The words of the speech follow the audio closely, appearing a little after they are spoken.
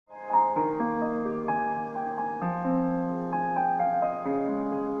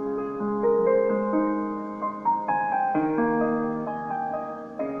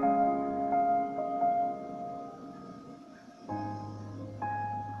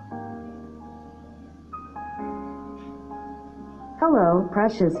Hello,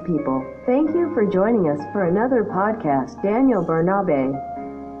 precious people. Thank you for joining us for another podcast. Daniel Bernabe.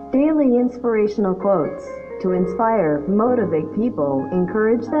 Daily inspirational quotes to inspire, motivate people,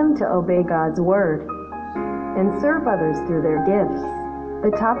 encourage them to obey God's word, and serve others through their gifts.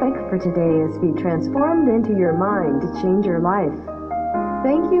 The topic for today is be transformed into your mind to change your life.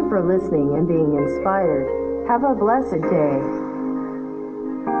 Thank you for listening and being inspired. Have a blessed day.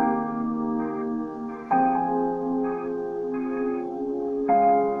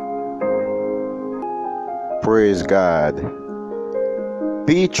 Praise God.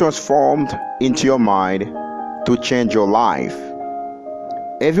 Be transformed into your mind to change your life.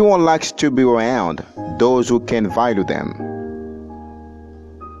 Everyone likes to be around those who can value them.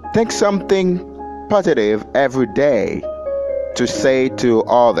 Think something positive every day to say to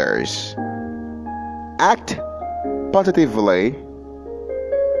others. Act positively.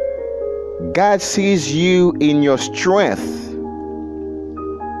 God sees you in your strength.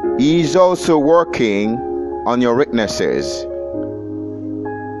 He is also working on your weaknesses.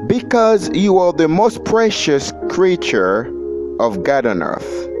 Because you are the most precious creature of God on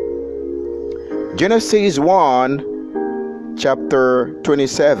earth. Genesis 1, chapter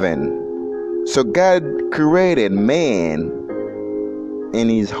 27. So God created man in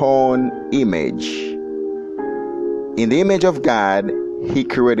his own image. In the image of God, he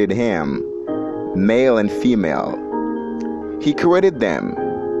created him, male and female. He created them.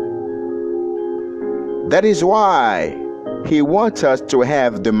 That is why he wants us to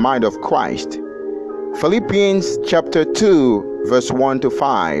have the mind of Christ. Philippians chapter 2, verse 1 to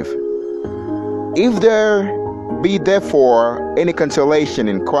 5. If there be therefore any consolation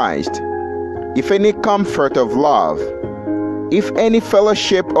in Christ, if any comfort of love, if any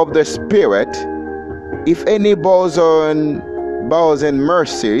fellowship of the Spirit, if any bosom and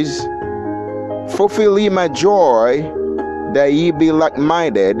mercies, fulfill ye my joy, that ye be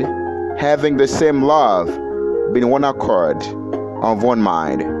like-minded, having the same love, being one accord, of one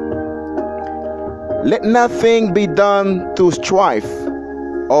mind. Let nothing be done through strife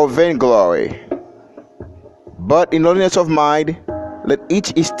or vainglory, but in lowliness of mind, let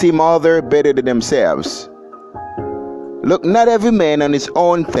each esteem other better than themselves. Look not every man on his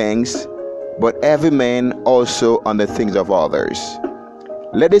own things, but every man also on the things of others.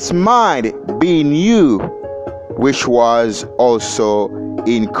 Let his mind be in you, which was also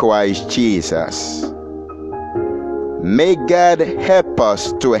in Christ Jesus. May God help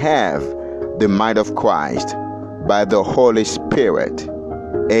us to have the mind of Christ by the Holy Spirit.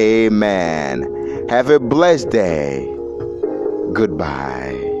 Amen. Have a blessed day.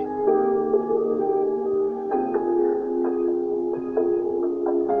 Goodbye.